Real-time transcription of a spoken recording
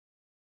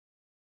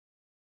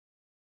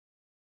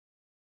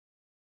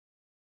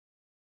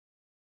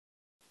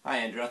Hi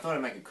Andrew, I thought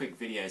I'd make a quick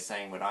video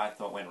saying what I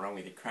thought went wrong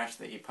with your crash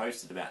that you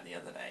posted about the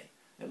other day.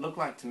 It looked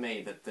like to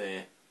me that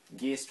the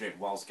gear strip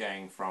whilst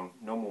going from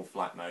normal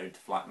flight mode to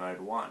flight mode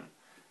 1,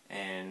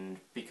 and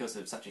because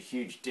of such a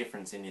huge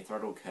difference in your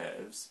throttle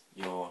curves,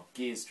 your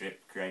gear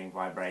strip creating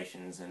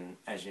vibrations, and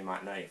as you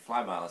might know, your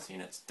flybarless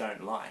units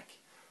don't like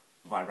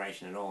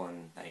vibration at all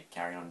and they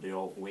carry on to do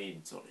all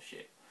weird sort of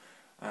shit.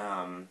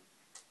 I'm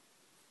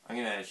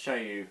going to show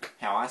you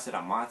how I set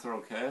up my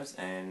throttle curves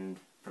and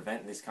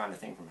prevent this kind of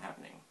thing from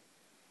happening.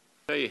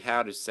 Show you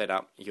how to set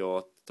up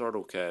your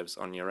throttle curves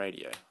on your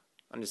radio.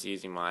 I'm just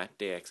using my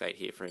DX8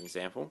 here for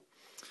example.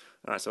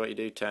 Alright, so what you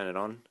do, turn it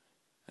on,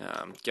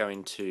 go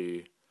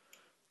into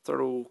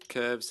throttle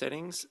curve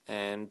settings,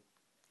 and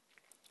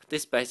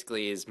this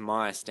basically is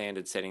my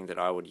standard setting that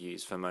I would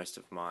use for most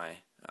of my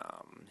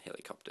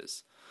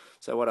helicopters.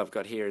 So what I've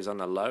got here is on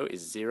the low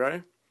is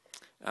 0,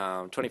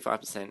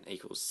 25%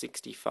 equals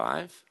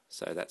 65,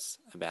 so that's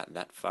about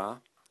that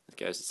far. It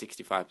goes to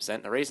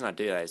 65%. The reason I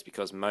do that is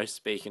because most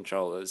speed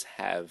controllers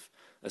have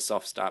a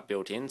soft start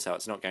built in, so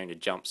it's not going to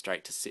jump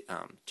straight to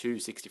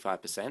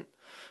 65%.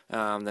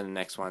 Then the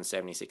next one,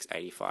 76,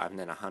 85, and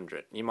then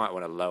 100. You might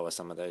want to lower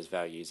some of those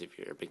values if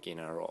you're a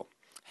beginner or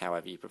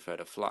however you prefer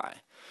to fly.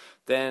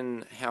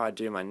 Then how I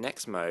do my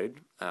next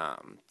mode,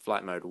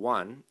 flight mode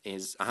 1,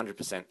 is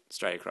 100%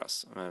 straight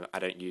across. I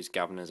don't use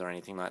governors or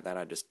anything like that,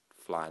 I just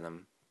fly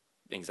them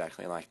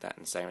exactly like that,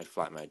 and same with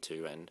flight mode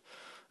 2, and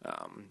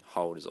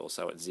hold is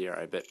also at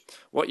 0. But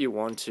what you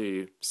want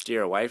to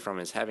steer away from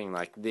is having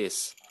like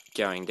this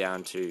going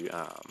down to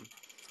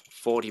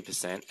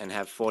 40% and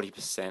have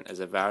 40% as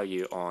a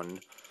value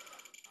on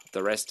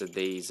the rest of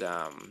these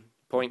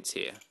points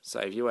here. So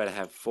if you were to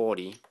have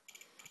 40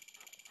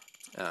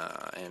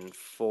 and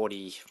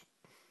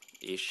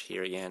 40-ish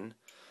here again,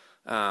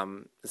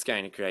 it's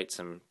going to create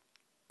some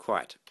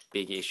quite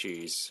big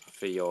issues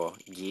for your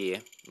gear,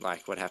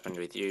 like what happened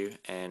with you,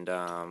 and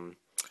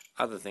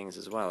other things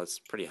as well. It's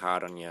pretty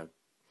hard on your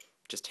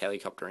just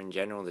helicopter in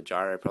general. The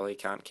gyro probably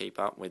can't keep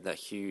up with a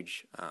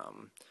huge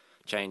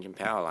change in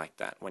power like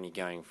that when you're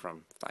going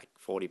from like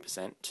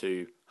 40%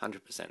 to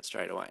 100%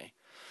 straight away.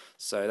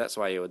 So that's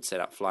why you would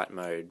set up flight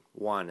mode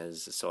 1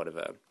 as a sort of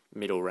a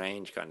middle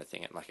range kind of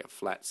thing at like a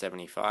flat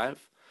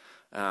 75.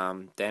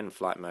 Then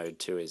flight mode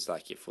 2 is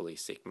like your fully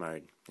sick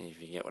mode, if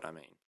you get what I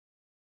mean.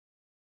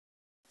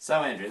 So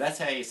Andrew, that's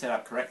how you set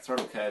up correct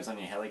throttle curves on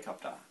your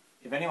helicopter.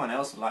 If anyone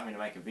else would like me to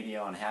make a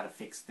video on how to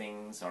fix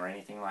things or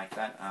anything like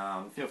that,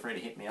 feel free to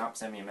hit me up,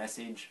 send me a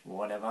message,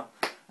 whatever.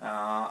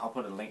 I'll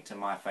put a link to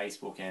my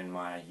Facebook and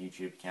my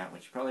YouTube account,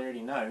 which you probably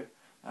already know,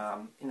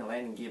 in the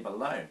landing gear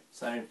below.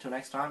 So until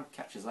next time,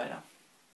 catch you later.